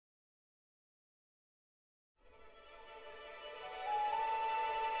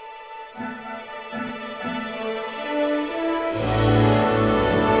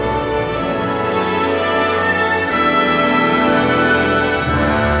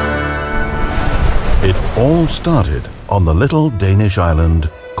It all started on the little Danish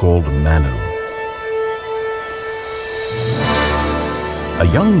island called Manu.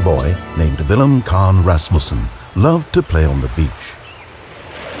 A young boy named Villum Kann Rasmussen loved to play on the beach.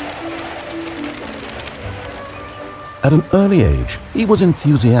 At an early age, he was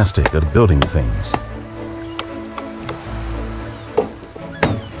enthusiastic at building things.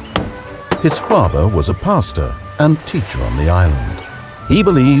 His father was a pastor and teacher on the island. He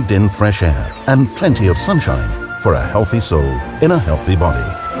believed in fresh air and plenty of sunshine for a healthy soul in a healthy body.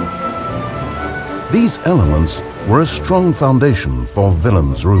 These elements were a strong foundation for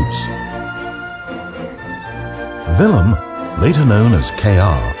Villum's roots. Villum, later known as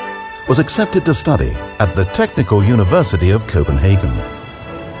KR, was accepted to study at the Technical University of Copenhagen.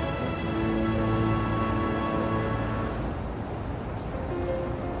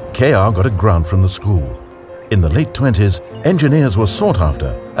 KR got a grant from the school. In the late 20s, engineers were sought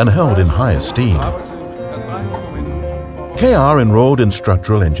after and held in high esteem. KR enrolled in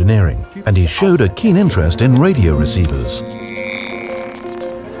structural engineering, and he showed a keen interest in radio receivers.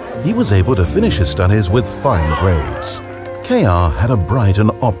 He was able to finish his studies with fine grades. KR had a bright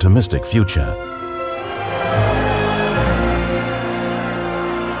and optimistic future.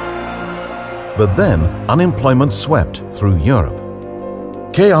 But then, unemployment swept through Europe.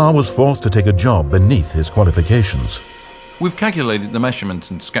 KR was forced to take a job beneath his qualifications. We've calculated the measurements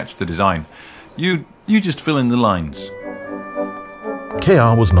and sketched the design. You just fill in the lines.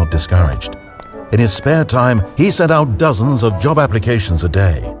 KR was not discouraged. In his spare time, he sent out dozens of job applications a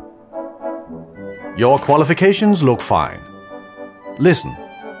day. Your qualifications look fine. Listen,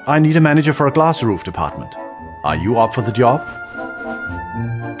 I need a manager for a glass roof department. Are you up for the job?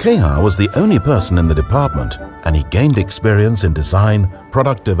 KR was the only person in the department, and he gained experience in design,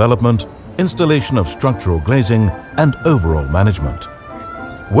 product development, installation of structural glazing, and overall management.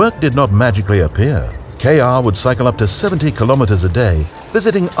 Work did not magically appear. KR would cycle up to 70 kilometers a day,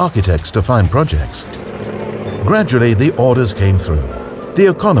 visiting architects to find projects. Gradually, the orders came through. The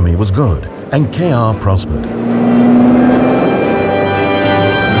economy was good, and KR prospered.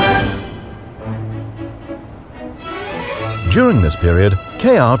 During this period,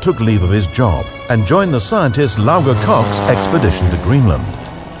 KR took leave of his job and joined the scientist Lauger Koch's expedition to Greenland.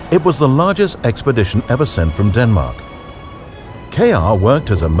 It was the largest expedition ever sent from Denmark. KR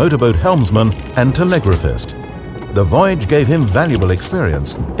worked as a motorboat helmsman and telegraphist. The voyage gave him valuable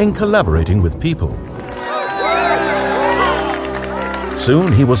experience in collaborating with people.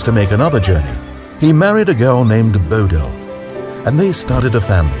 Soon he was to make another journey. He married a girl named Bodil, and they started a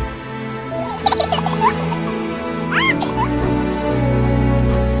family.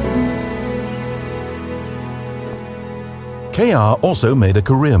 KR also made a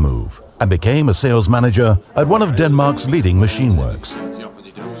career move and became a sales manager at one of Denmark's leading machine works.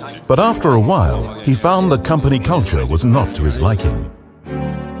 But after a while, he found the company culture was not to his liking.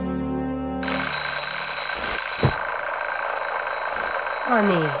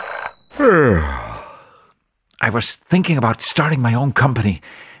 Honey. I was thinking about starting my own company.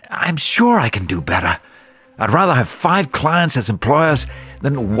 I'm sure I can do better. I'd rather have 5 clients as employers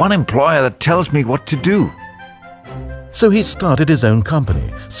than one employer that tells me what to do. So he started his own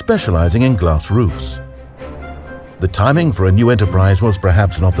company, specializing in glass roofs. The timing for a new enterprise was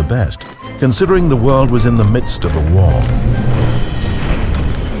perhaps not the best, considering the world was in the midst of a war.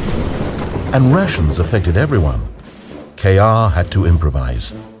 And rations affected everyone. KR had to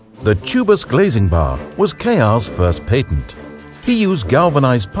improvise. The tubus glazing bar was KR's first patent. He used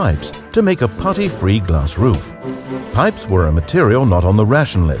galvanized pipes to make a putty-free glass roof. Pipes were a material not on the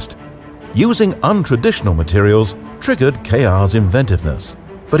ration list. Using untraditional materials triggered KR's inventiveness,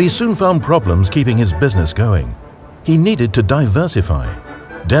 but he soon found problems keeping his business going. He needed to diversify.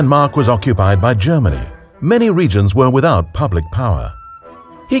 Denmark was occupied by Germany. Many regions were without public power.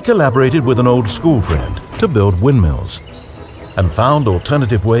 He collaborated with an old school friend to build windmills and found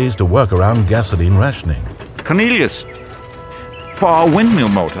alternative ways to work around gasoline rationing. Cornelius, for our windmill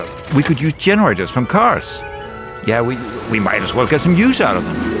motor, we could use generators from cars. Yeah, we might as well get some use out of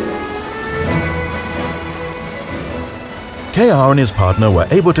them. KR and his partner were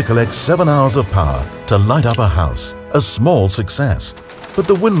able to collect 7 hours of power to light up a house, a small success, but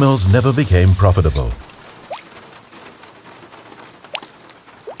the windmills never became profitable.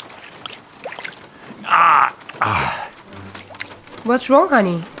 What's wrong,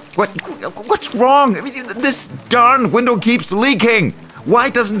 honey? What's wrong? I mean, this darn window keeps leaking. Why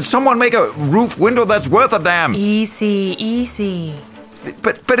doesn't someone make a roof window that's worth a damn? Easy, easy.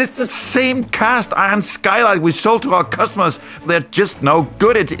 But it's the same cast iron skylight we sold to our customers. They're just no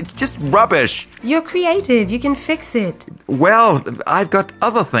good. It's just rubbish. You're creative. You can fix it. Well, I've got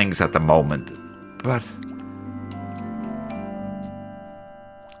other things at the moment. but...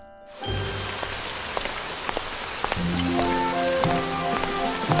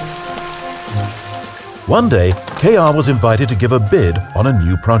 One day, KR was invited to give a bid on a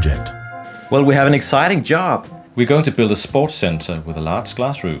new project. Well, we have an exciting job. We're going to build a sports center with a large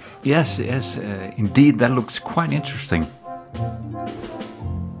glass roof. Yes, indeed, that looks quite interesting.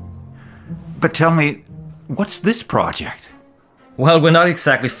 But tell me, what's this project? Well, we're not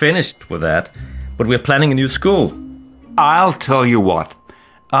exactly finished with that, but we're planning a new school. I'll tell you what.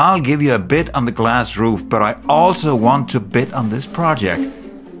 I'll give you a bid on the glass roof, but I also want to bid on this project.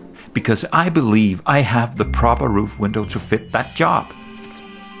 Because I believe I have the proper roof window to fit that job.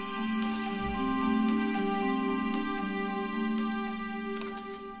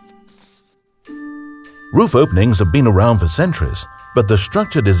 Roof openings have been around for centuries, but the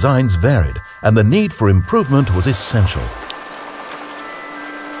structure designs varied and the need for improvement was essential.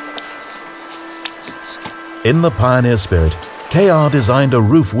 In the pioneer spirit, KR designed a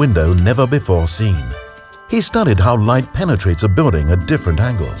roof window never before seen. He studied how light penetrates a building at different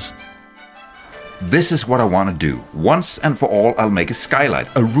angles. This is what I want to do. Once and for all, I'll make a skylight,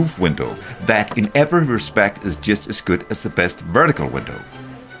 a roof window, that in every respect is just as good as the best vertical window.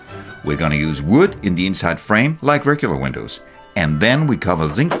 We're going to use wood in the inside frame like regular windows. And then we cover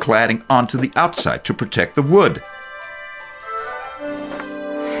zinc cladding onto the outside to protect the wood.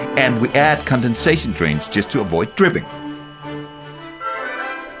 And we add condensation drains just to avoid dripping.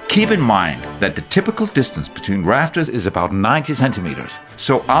 Keep in mind that the typical distance between rafters is about 90 centimeters.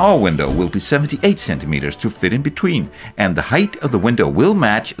 So our window will be 78 centimeters to fit in between, and the height of the window will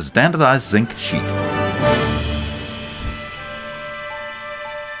match a standardized zinc sheet.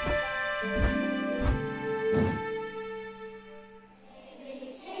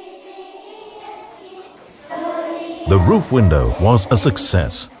 The roof window was a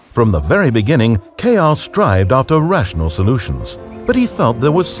success. From the very beginning, KR strived after rational solutions, but he felt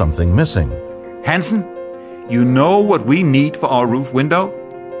there was something missing. Hansen, you know what we need for our roof window?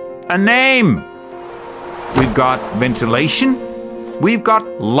 A name! We've got ventilation, we've got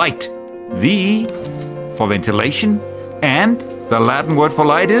light. V for ventilation, and the Latin word for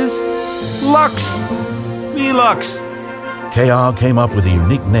light is lux. VELUX. KR came up with a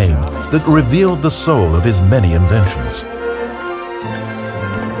unique name that revealed the soul of his many inventions.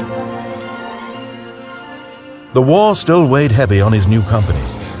 The war still weighed heavy on his new company.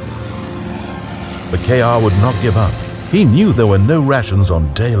 But KR would not give up. He knew there were no rations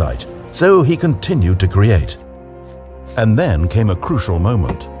on daylight, so he continued to create. And then came a crucial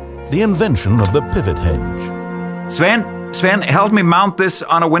moment, the invention of the pivot hinge. Sven, help me mount this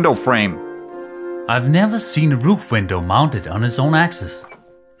on a window frame. I've never seen a roof window mounted on its own axis.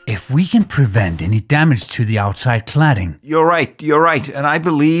 If we can prevent any damage to the outside cladding... You're right, and I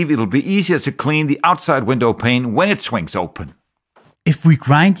believe it'll be easier to clean the outside window pane when it swings open. If we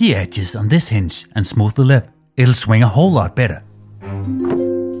grind the edges on this hinge and smooth the lip, it'll swing a whole lot better.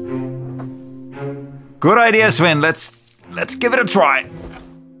 Good idea, Sven. Let's give it a try.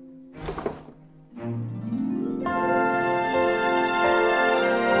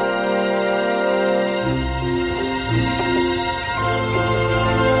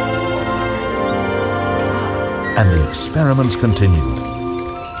 And the experiments continued.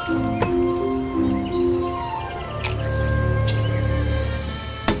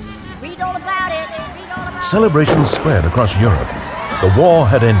 Celebrations spread across Europe. The war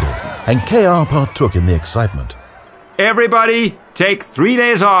had ended, and KR partook in the excitement. Everybody, take 3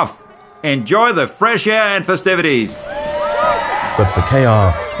 days off. Enjoy the fresh air and festivities. But for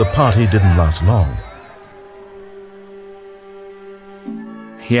KR, the party didn't last long.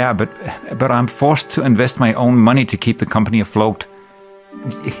 Yeah, but I'm forced to invest my own money to keep the company afloat.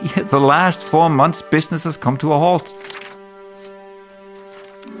 The last 4 months, business has come to a halt.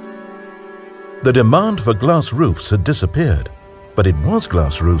 The demand for glass roofs had disappeared, but it was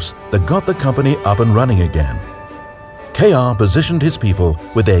glass roofs that got the company up and running again. KR positioned his people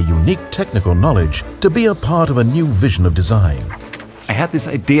with their unique technical knowledge to be a part of a new vision of design. I had this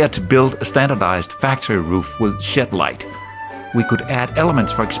idea to build a standardized factory roof with shed light. We could add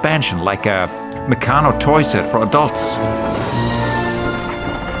elements for expansion, like a Meccano toy set for adults.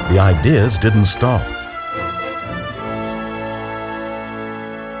 The ideas didn't stop.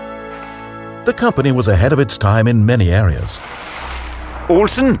 The company was ahead of its time in many areas.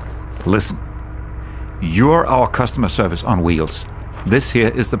 Olsen, listen. You're our customer service on wheels. This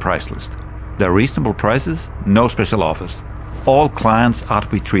here is the price list. They're reasonable prices, no special offers. All clients are to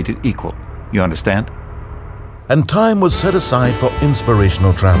be treated equal. You understand? And time was set aside for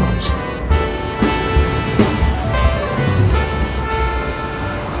inspirational travels.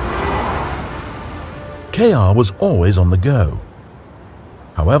 KR was always on the go.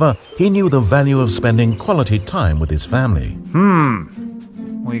 However, he knew the value of spending quality time with his family.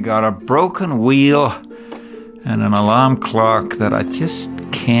 We got a broken wheel and an alarm clock that I just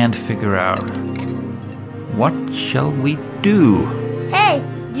can't figure out. What shall we do? Hey,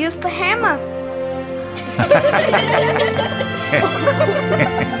 use the hammer.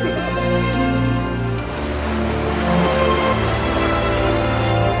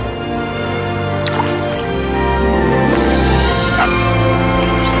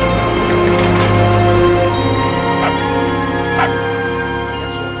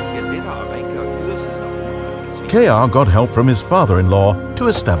 KR got help from his father-in-law to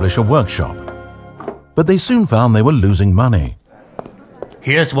establish a workshop. But they soon found they were losing money.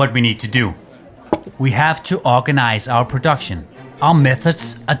 Here's what we need to do. We have to organize our production. Our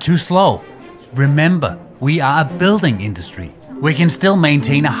methods are too slow. Remember, we are a building industry. We can still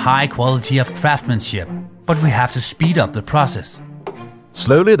maintain a high quality of craftsmanship, but we have to speed up the process.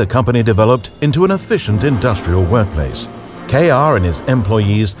 Slowly, the company developed into an efficient industrial workplace. KR and his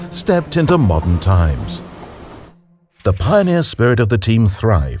employees stepped into modern times. The pioneer spirit of the team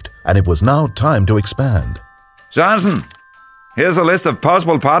thrived, and it was now time to expand. Johnson, here's a list of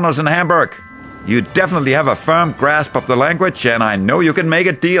possible partners in Hamburg. You definitely have a firm grasp of the language, and I know you can make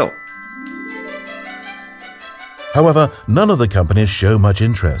a deal. However, none of the companies show much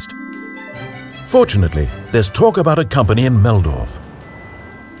interest. Fortunately, there's talk about a company in Meldorf.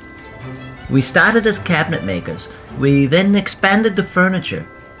 We started as cabinet makers. We then expanded to furniture.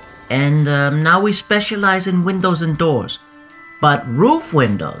 And now we specialize in windows and doors. But roof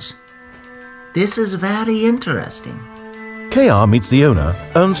windows? This is very interesting. KR meets the owner,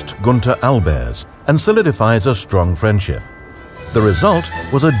 Ernst Gunther Albers, and solidifies a strong friendship. The result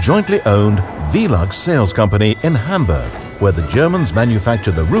was a jointly owned VELUX sales company in Hamburg, where the Germans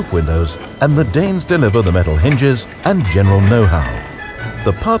manufacture the roof windows and the Danes deliver the metal hinges and general know-how.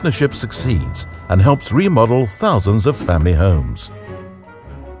 The partnership succeeds and helps remodel thousands of family homes.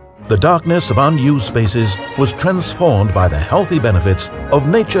 The darkness of unused spaces was transformed by the healthy benefits of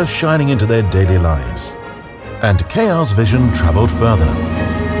nature shining into their daily lives. And KR's vision traveled further.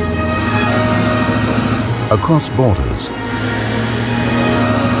 Across borders,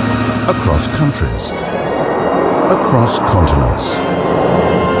 across countries, across continents.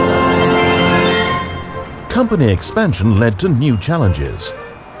 Company expansion led to new challenges.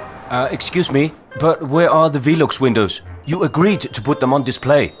 Excuse me, but where are the VELUX windows? You agreed to put them on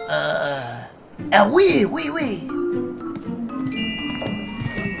display. Oui.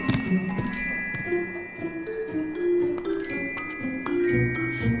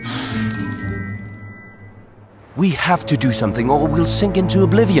 We have to do something or we'll sink into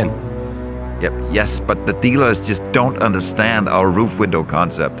oblivion. Yep, yes, but the dealers just don't understand our roof window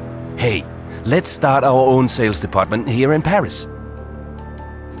concept. Hey, let's start our own sales department here in Paris.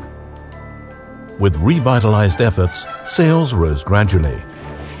 With revitalized efforts, sales rose gradually.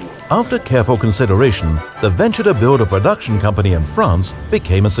 After careful consideration, the venture to build a production company in France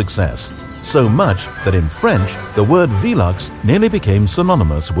became a success. So much that in French, the word VELUX nearly became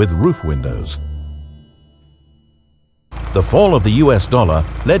synonymous with roof windows. The fall of the US dollar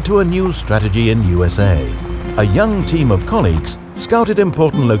led to a new strategy in USA. A young team of colleagues scouted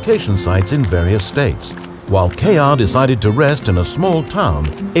important location sites in various states, while KR decided to rest in a small town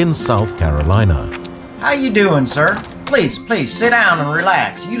in South Carolina. How you doing, sir? Please, sit down and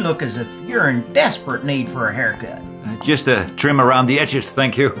relax. You look as if you're in desperate need for a haircut. Just a trim around the edges,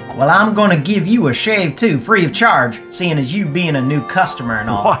 thank you. Well, I'm gonna give you a shave too, free of charge, seeing as you being a new customer and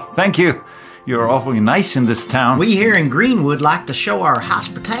all. Why, thank you. You're awfully nice in this town. We here in Greenwood like to show our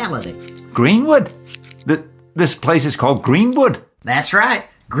hospitality. Greenwood? This place is called Greenwood? That's right.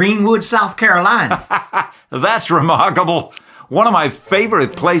 Greenwood, South Carolina. That's remarkable. One of my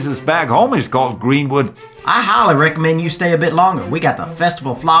favorite places back home is called Greenwood. I highly recommend you stay a bit longer. We got the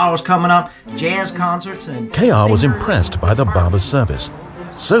Festival of Flowers coming up, jazz concerts, and... KR was impressed by the barber's service,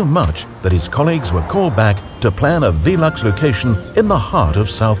 so much that his colleagues were called back to plan a VELUX location in the heart of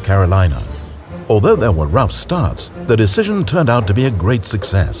South Carolina. Although there were rough starts, the decision turned out to be a great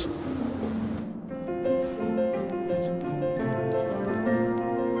success.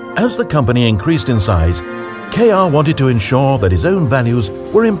 As the company increased in size, KR wanted to ensure that his own values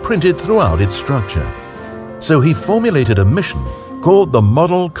were imprinted throughout its structure. So he formulated a mission called the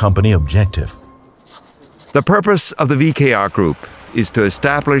Model Company Objective. The purpose of the VKR Group is to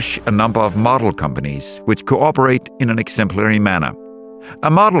establish a number of model companies which cooperate in an exemplary manner.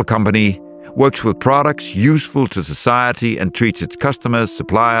 A model company works with products useful to society and treats its customers,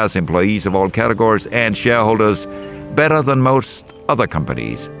 suppliers, employees of all categories, and shareholders better than most other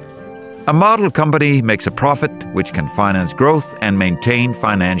companies. A model company makes a profit which can finance growth and maintain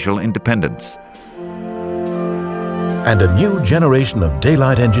financial independence. And a new generation of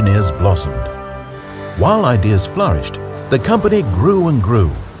daylight engineers blossomed. While ideas flourished, the company grew and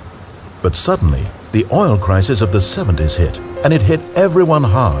grew. But suddenly, the oil crisis of the 70s hit, and it hit everyone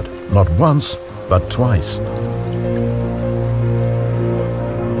hard, not once, but twice.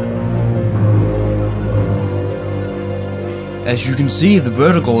 As you can see, the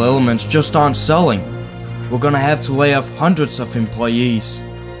vertical elements just aren't selling. We're gonna have to lay off hundreds of employees.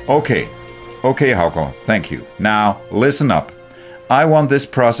 Okay, Hauke, thank you. Now, listen up. I want this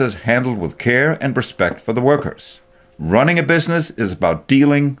process handled with care and respect for the workers. Running a business is about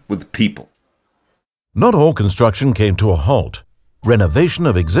dealing with people. Not all construction came to a halt. Renovation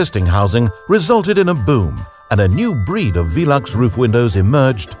of existing housing resulted in a boom, and a new breed of VELUX roof windows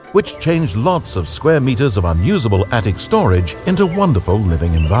emerged, which changed lots of square meters of unusable attic storage into wonderful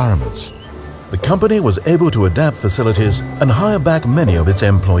living environments. The company was able to adapt facilities and hire back many of its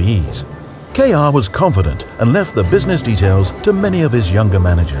employees. KR was confident and left the business details to many of his younger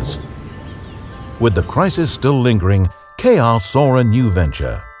managers. With the crisis still lingering, KR saw a new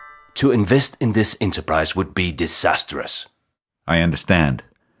venture. To invest in this enterprise would be disastrous. I understand,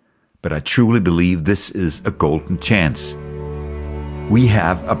 but I truly believe this is a golden chance. We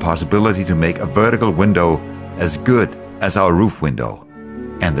have a possibility to make a vertical window as good as our roof window,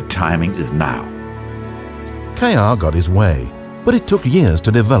 and the timing is now. KR got his way, but it took years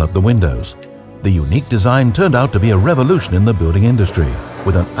to develop the windows. The unique design turned out to be a revolution in the building industry,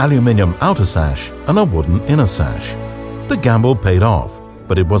 with an aluminium outer sash and a wooden inner sash. The gamble paid off,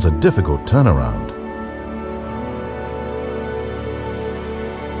 but it was a difficult turnaround.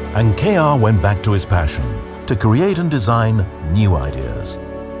 And KR went back to his passion, to create and design new ideas.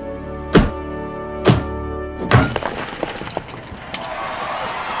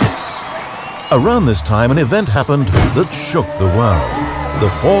 Around this time, an event happened that shook the world. The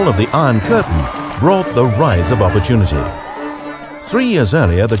fall of the Iron Curtain brought the rise of opportunity. 3 years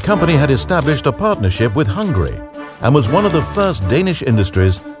earlier, the company had established a partnership with Hungary and was one of the first Danish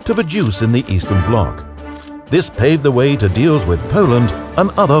industries to produce in the Eastern Bloc. This paved the way to deals with Poland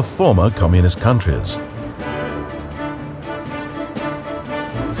and other former communist countries.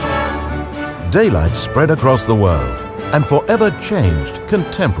 Daylight spread across the world and forever changed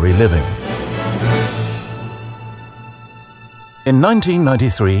contemporary living. In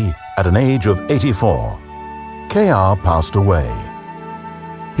 1993, at an age of 84, KR passed away.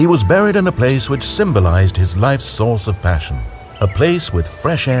 He was buried in a place which symbolized his life's source of passion, a place with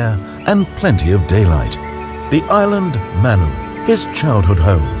fresh air and plenty of daylight. The island Manu, his childhood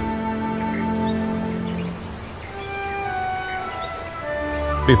home.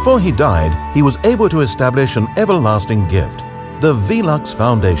 Before he died, he was able to establish an everlasting gift, the VELUX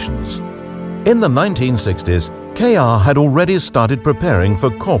Foundations. In the 1960s, KR had already started preparing for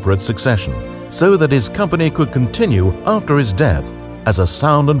corporate succession so that his company could continue after his death as a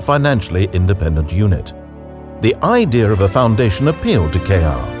sound and financially independent unit. The idea of a foundation appealed to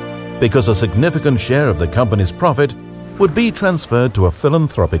KR because a significant share of the company's profit would be transferred to a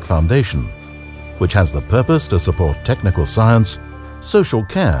philanthropic foundation, which has the purpose to support technical science, social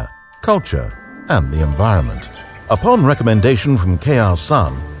care, culture, and the environment. Upon recommendation from KR's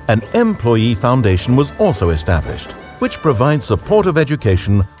son, an employee foundation was also established, which provides supportive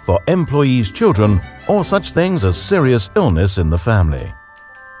education for employees' children or such things as serious illness in the family.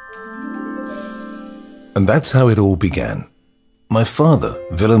 And that's how it all began. My father,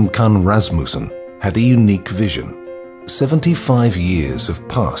 Villum Kann Rasmussen, had a unique vision. 75 years have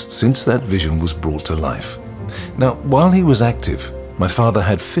passed since that vision was brought to life. Now, while he was active, my father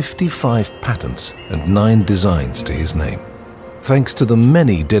had 55 patents and 9 designs to his name. Thanks to the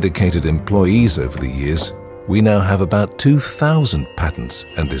many dedicated employees over the years, we now have about 2,000 patents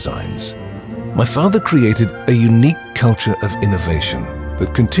and designs. My father created a unique culture of innovation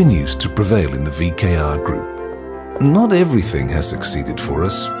that continues to prevail in the VKR group. Not everything has succeeded for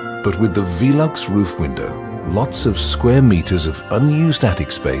us, but with the VELUX roof window, lots of square meters of unused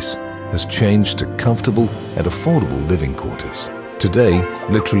attic space has changed to comfortable and affordable living quarters. Today,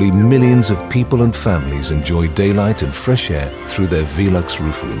 literally millions of people and families enjoy daylight and fresh air through their VELUX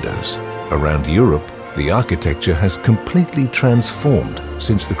roof windows. Around Europe, the architecture has completely transformed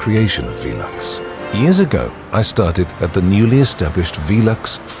since the creation of VELUX. Years ago, I started at the newly established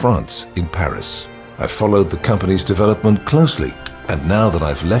VELUX France in Paris. I followed the company's development closely, and now that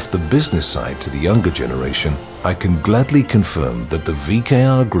I've left the business side to the younger generation, I can gladly confirm that the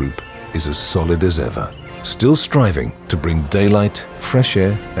VKR group is as solid as ever, still striving to bring daylight, fresh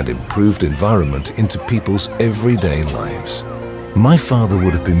air, and improved environment into people's everyday lives. my father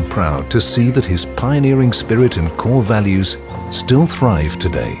would have been proud to see that his pioneering spirit and core values still thrive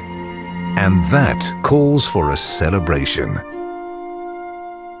today. And that calls for a celebration.